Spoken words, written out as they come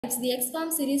It's the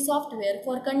XPharm series software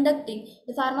for conducting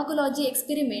the pharmacology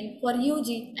experiment for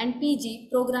UG and PG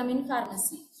program in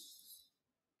pharmacy.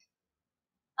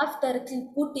 After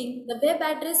putting the web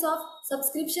address of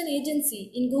subscription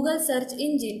agency in Google search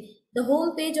engine, the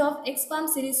home page of XPharm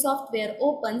series software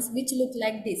opens, which look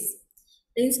like this.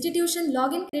 The institution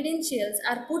login credentials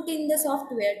are put in the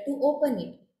software to open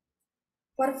it.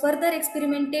 For further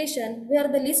experimentation, where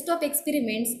the list of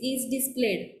experiments is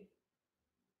displayed.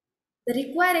 The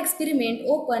required experiment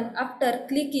open after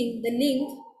clicking the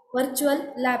link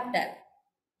Virtual Lab tab.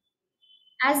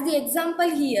 As the example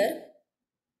here,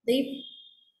 the,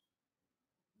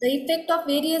 the effect of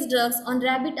various drugs on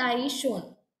rabbit eye is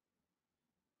shown.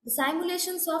 The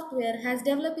simulation software has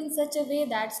developed in such a way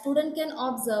that student can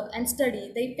observe and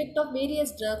study the effect of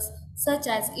various drugs such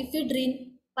as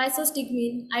ephedrine,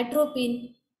 physostigmine,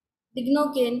 atropine,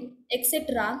 dignocaine,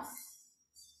 etc.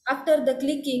 after the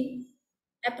clicking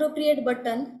appropriate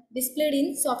button displayed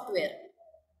in software.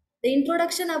 The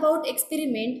introduction about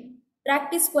experiment,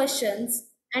 practice questions,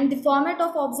 and the format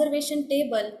of observation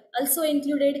table also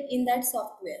included in that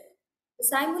software. The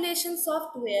simulation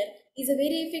software is a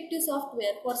very effective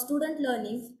software for student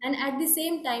learning and at the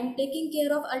same time taking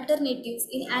care of alternatives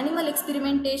in animal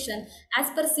experimentation as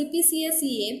per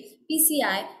CPCSEA,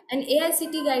 PCI, and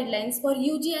AICT guidelines for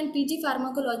UG and PG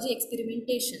pharmacology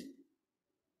experimentation.